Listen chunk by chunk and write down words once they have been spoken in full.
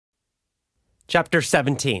Chapter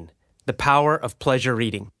 17, The Power of Pleasure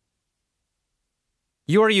Reading.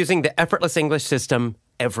 You are using the Effortless English system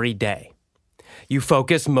every day. You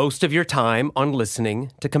focus most of your time on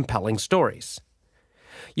listening to compelling stories.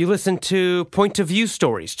 You listen to point-of-view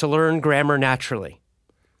stories to learn grammar naturally.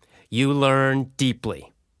 You learn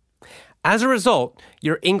deeply. As a result,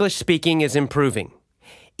 your English speaking is improving.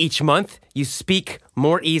 Each month, you speak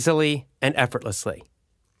more easily and effortlessly.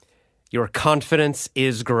 Your confidence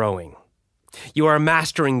is growing. You are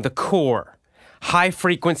mastering the core,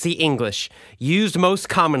 high-frequency English used most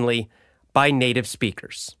commonly by native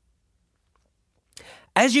speakers.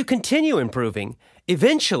 As you continue improving,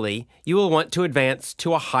 eventually you will want to advance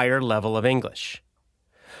to a higher level of English.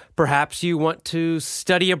 Perhaps you want to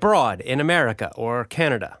study abroad in America or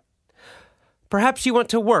Canada. Perhaps you want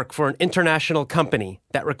to work for an international company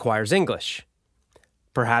that requires English.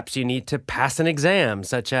 Perhaps you need to pass an exam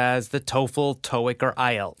such as the TOEFL, TOEIC, or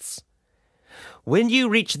IELTS. When you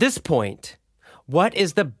reach this point, what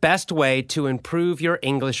is the best way to improve your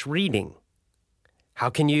English reading? How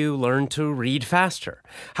can you learn to read faster?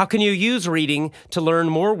 How can you use reading to learn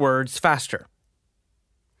more words faster?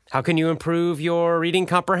 How can you improve your reading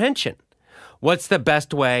comprehension? What's the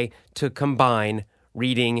best way to combine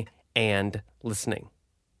reading and listening?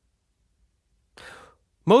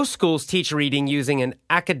 Most schools teach reading using an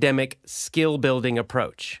academic skill-building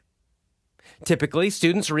approach. Typically,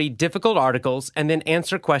 students read difficult articles and then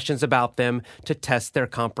answer questions about them to test their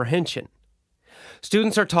comprehension.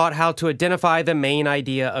 Students are taught how to identify the main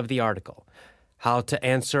idea of the article, how to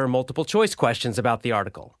answer multiple-choice questions about the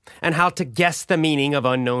article, and how to guess the meaning of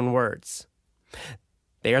unknown words.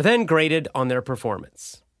 They are then graded on their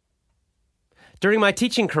performance. During my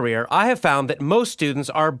teaching career, I have found that most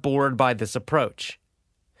students are bored by this approach.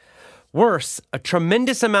 Worse, a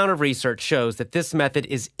tremendous amount of research shows that this method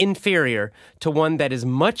is inferior to one that is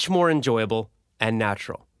much more enjoyable and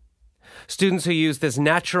natural. Students who use this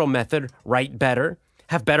natural method write better,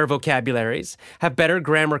 have better vocabularies, have better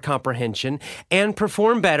grammar comprehension, and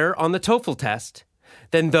perform better on the TOEFL test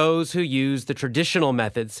than those who use the traditional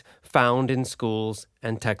methods found in schools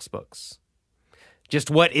and textbooks.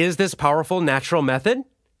 Just what is this powerful natural method?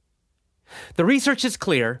 The research is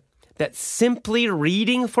clear that simply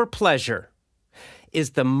reading for pleasure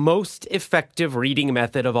is the most effective reading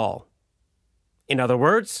method of all. In other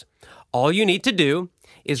words, all you need to do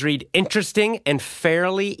is read interesting and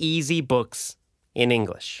fairly easy books in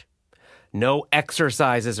English. No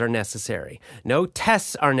exercises are necessary. No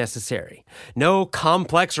tests are necessary. No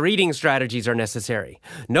complex reading strategies are necessary.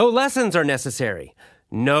 No lessons are necessary.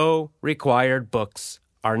 No required books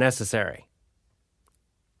are necessary.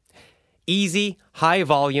 Easy,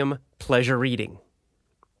 high-volume pleasure reading.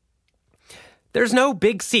 There's no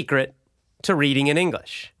big secret to reading in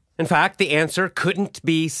English. In fact, the answer couldn't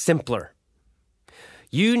be simpler.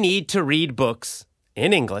 You need to read books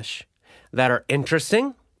in English that are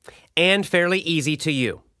interesting and fairly easy to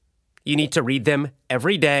you. You need to read them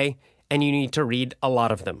every day, and you need to read a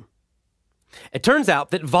lot of them. It turns out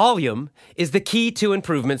that volume is the key to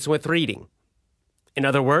improvements with reading. In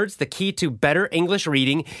other words, the key to better English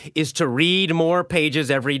reading is to read more pages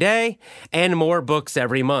every day and more books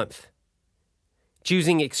every month.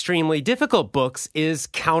 Choosing extremely difficult books is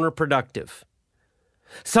counterproductive.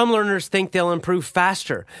 Some learners think they'll improve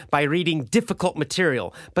faster by reading difficult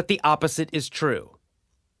material, but the opposite is true.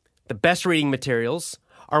 The best reading materials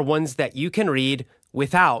are ones that you can read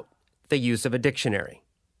without the use of a dictionary.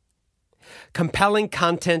 Compelling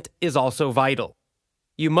content is also vital.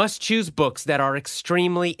 You must choose books that are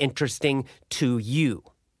extremely interesting to you.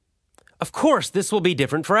 Of course, this will be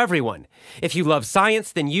different for everyone. If you love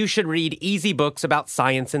science, then you should read easy books about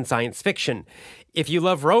science and science fiction. If you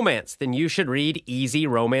love romance, then you should read easy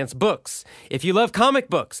romance books. If you love comic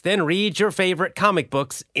books, then read your favorite comic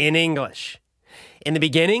books in English. In the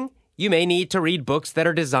beginning, you may need to read books that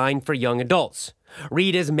are designed for young adults.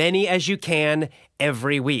 Read as many as you can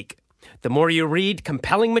every week. The more you read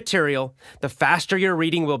compelling material, the faster your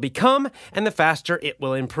reading will become and the faster it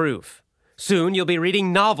will improve. Soon you'll be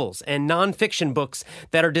reading novels and nonfiction books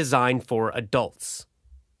that are designed for adults.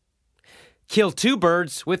 Kill two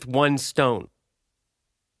birds with one stone.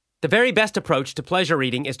 The very best approach to pleasure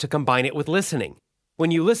reading is to combine it with listening.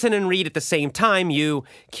 When you listen and read at the same time, you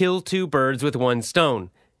kill two birds with one stone.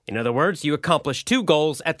 In other words, you accomplish two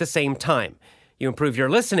goals at the same time. You improve your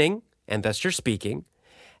listening, and thus your speaking,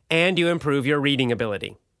 and you improve your reading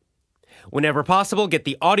ability. Whenever possible, get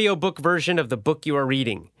the audiobook version of the book you are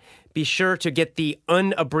reading. Be sure to get the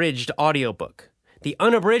unabridged audiobook. The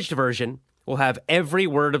unabridged version will have every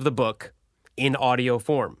word of the book in audio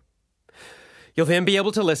form. You'll then be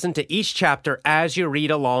able to listen to each chapter as you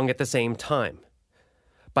read along at the same time.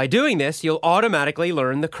 By doing this, you'll automatically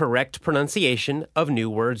learn the correct pronunciation of new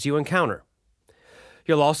words you encounter.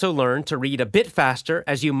 You'll also learn to read a bit faster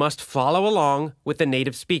as you must follow along with the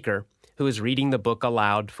native speaker who is reading the book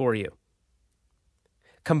aloud for you.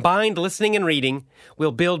 Combined listening and reading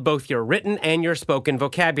will build both your written and your spoken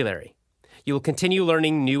vocabulary. You will continue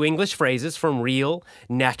learning new English phrases from real,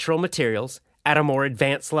 natural materials at a more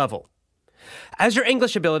advanced level. As your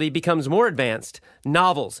English ability becomes more advanced,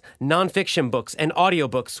 novels, nonfiction books, and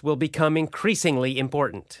audiobooks will become increasingly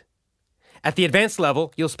important. At the advanced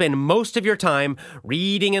level, you'll spend most of your time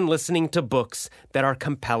reading and listening to books that are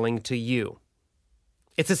compelling to you.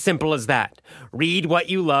 It's as simple as that. Read what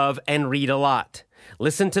you love and read a lot.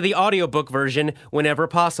 Listen to the audiobook version whenever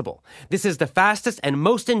possible. This is the fastest and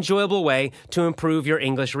most enjoyable way to improve your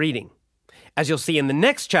English reading. As you'll see in the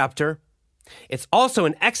next chapter, it's also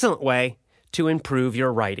an excellent way to improve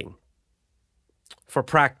your writing. For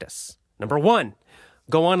practice, number 1,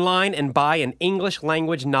 go online and buy an English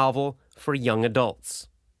language novel for young adults.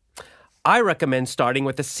 I recommend starting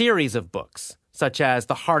with a series of books, such as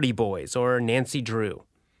The Hardy Boys or Nancy Drew.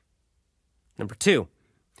 Number 2,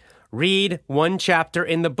 read one chapter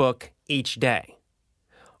in the book each day.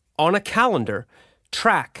 On a calendar,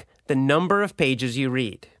 track the number of pages you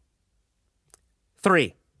read.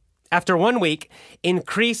 3, after 1 week,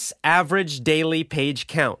 increase average daily page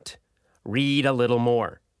count. Read a little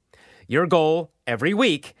more. Your goal every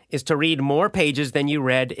week is to read more pages than you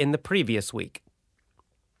read in the previous week.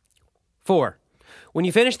 4, when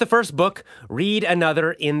you finish the first book, read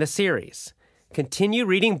another in the series. Continue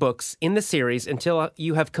reading books in the series until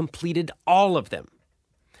you have completed all of them.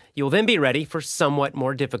 You will then be ready for somewhat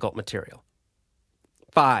more difficult material.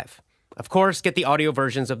 5, of course, get the audio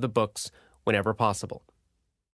versions of the books whenever possible.